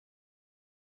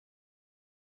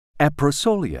At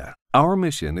Prosolia, our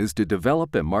mission is to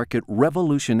develop and market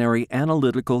revolutionary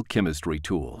analytical chemistry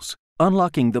tools,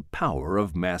 unlocking the power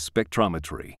of mass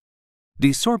spectrometry.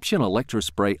 Desorption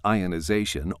Electrospray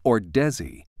Ionization, or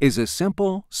DESI, is a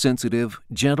simple, sensitive,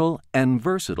 gentle, and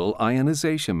versatile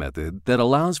ionization method that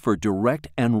allows for direct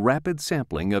and rapid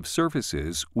sampling of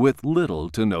surfaces with little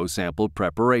to no sample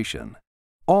preparation,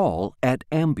 all at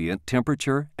ambient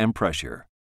temperature and pressure.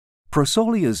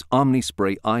 Prosolia's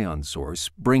OmniSpray ion source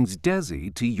brings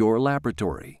DESI to your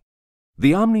laboratory.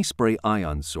 The OmniSpray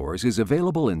ion source is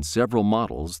available in several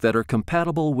models that are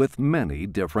compatible with many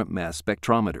different mass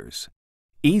spectrometers.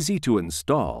 Easy to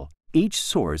install, each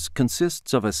source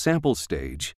consists of a sample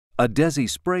stage, a DESI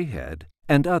spray head,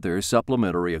 and other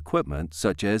supplementary equipment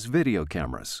such as video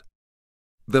cameras.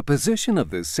 The position of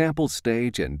the sample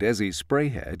stage and DESI spray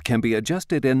head can be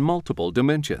adjusted in multiple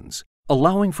dimensions,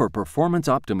 allowing for performance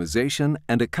optimization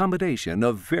and accommodation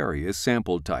of various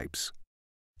sample types.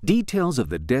 Details of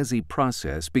the DESI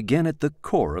process begin at the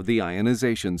core of the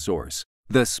ionization source,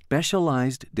 the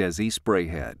specialized DESI spray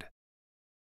head.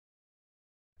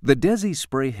 The DESI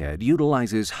spray head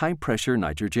utilizes high-pressure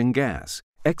nitrogen gas,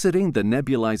 exiting the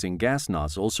nebulizing gas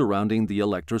nozzle surrounding the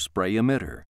electrospray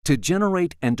emitter, to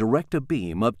generate and direct a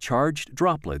beam of charged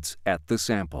droplets at the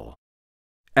sample.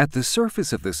 At the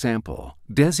surface of the sample,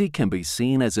 DESI can be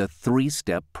seen as a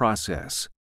three-step process.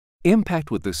 Impact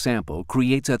with the sample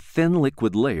creates a thin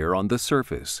liquid layer on the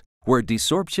surface, where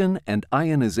desorption and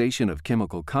ionization of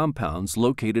chemical compounds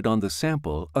located on the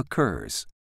sample occurs.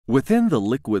 Within the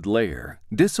liquid layer,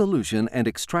 dissolution and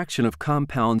extraction of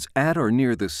compounds at or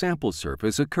near the sample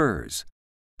surface occurs.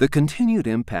 The continued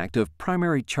impact of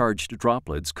primary charged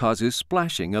droplets causes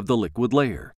splashing of the liquid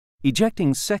layer,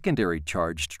 ejecting secondary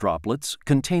charged droplets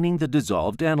containing the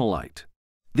dissolved analyte.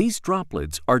 These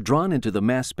droplets are drawn into the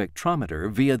mass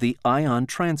spectrometer via the ion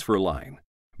transfer line.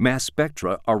 Mass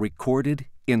spectra are recorded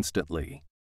instantly.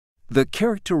 The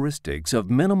characteristics of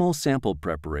minimal sample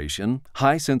preparation,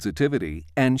 high sensitivity,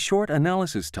 and short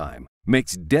analysis time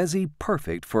makes DESI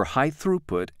perfect for high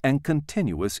throughput and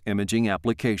continuous imaging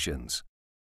applications.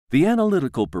 The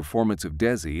analytical performance of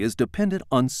DESI is dependent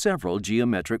on several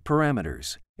geometric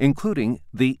parameters, including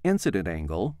the incident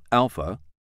angle, alpha,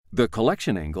 the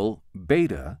collection angle,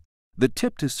 beta, the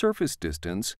tip-to-surface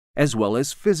distance, as well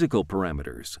as physical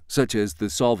parameters such as the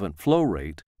solvent flow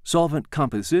rate, solvent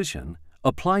composition,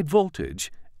 applied voltage,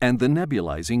 and the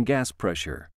nebulizing gas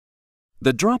pressure.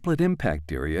 The droplet impact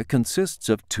area consists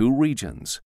of two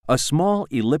regions: a small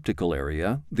elliptical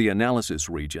area, the analysis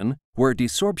region, where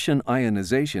desorption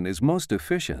ionization is most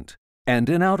efficient, and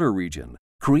an outer region,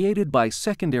 created by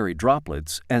secondary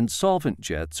droplets and solvent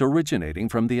jets originating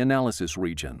from the analysis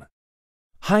region.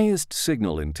 Highest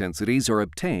signal intensities are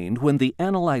obtained when the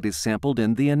analyte is sampled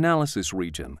in the analysis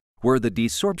region, where the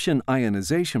desorption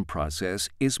ionization process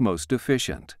is most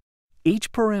efficient.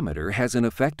 Each parameter has an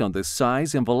effect on the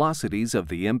size and velocities of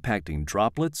the impacting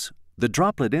droplets, the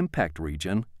droplet impact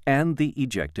region, and the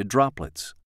ejected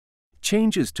droplets.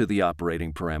 Changes to the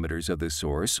operating parameters of the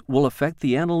source will affect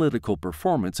the analytical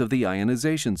performance of the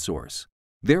ionization source.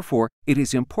 Therefore, it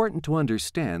is important to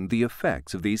understand the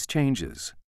effects of these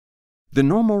changes. The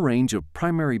normal range of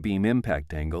primary beam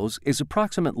impact angles is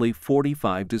approximately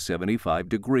 45 to 75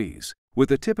 degrees,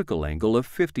 with a typical angle of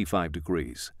 55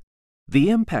 degrees.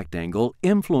 The impact angle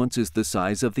influences the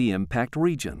size of the impact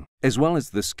region, as well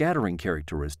as the scattering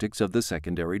characteristics of the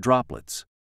secondary droplets.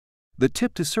 The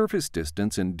tip-to-surface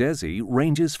distance in DESI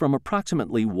ranges from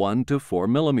approximately 1 to 4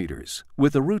 millimeters,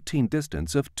 with a routine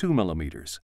distance of 2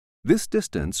 millimeters. This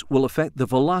distance will affect the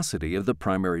velocity of the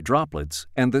primary droplets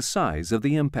and the size of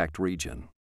the impact region.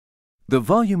 The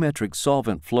volumetric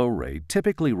solvent flow rate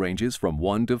typically ranges from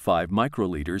 1 to 5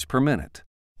 microliters per minute.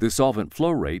 The solvent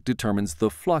flow rate determines the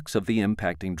flux of the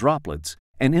impacting droplets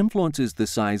and influences the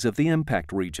size of the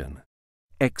impact region.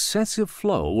 Excessive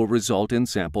flow will result in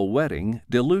sample wetting,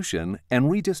 dilution,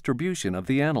 and redistribution of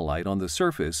the analyte on the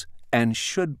surface and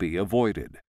should be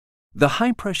avoided. The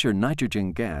high-pressure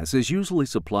nitrogen gas is usually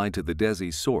supplied to the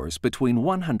DESI source between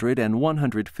 100 and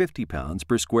 150 pounds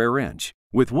per square inch,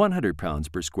 with 100 pounds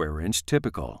per square inch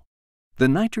typical. The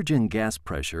nitrogen gas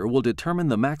pressure will determine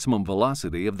the maximum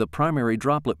velocity of the primary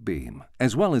droplet beam,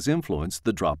 as well as influence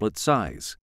the droplet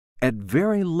size. At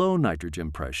very low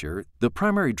nitrogen pressure, the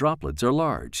primary droplets are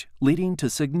large, leading to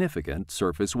significant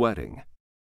surface wetting.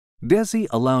 DESI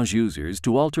allows users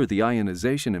to alter the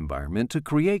ionization environment to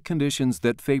create conditions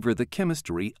that favor the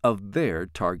chemistry of their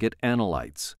target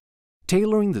analytes.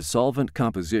 Tailoring the solvent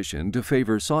composition to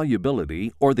favor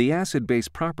solubility or the acid-base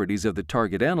properties of the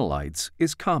target analytes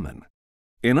is common.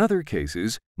 In other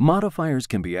cases, modifiers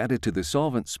can be added to the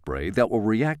solvent spray that will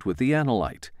react with the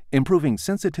analyte, improving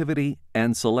sensitivity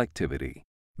and selectivity.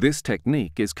 This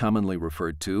technique is commonly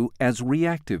referred to as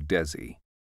reactive DESI.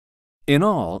 In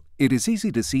all, it is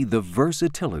easy to see the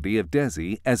versatility of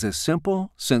DESI as a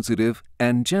simple, sensitive,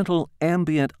 and gentle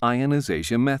ambient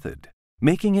ionization method,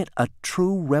 making it a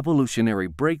true revolutionary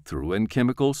breakthrough in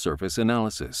chemical surface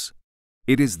analysis.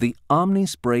 It is the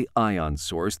OmniSpray ion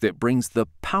source that brings the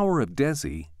power of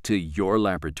DESI to your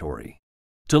laboratory.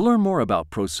 To learn more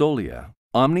about Prosolia,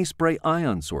 OmniSpray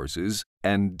ion sources,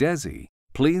 and DESI,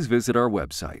 please visit our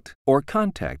website or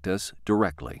contact us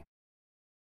directly.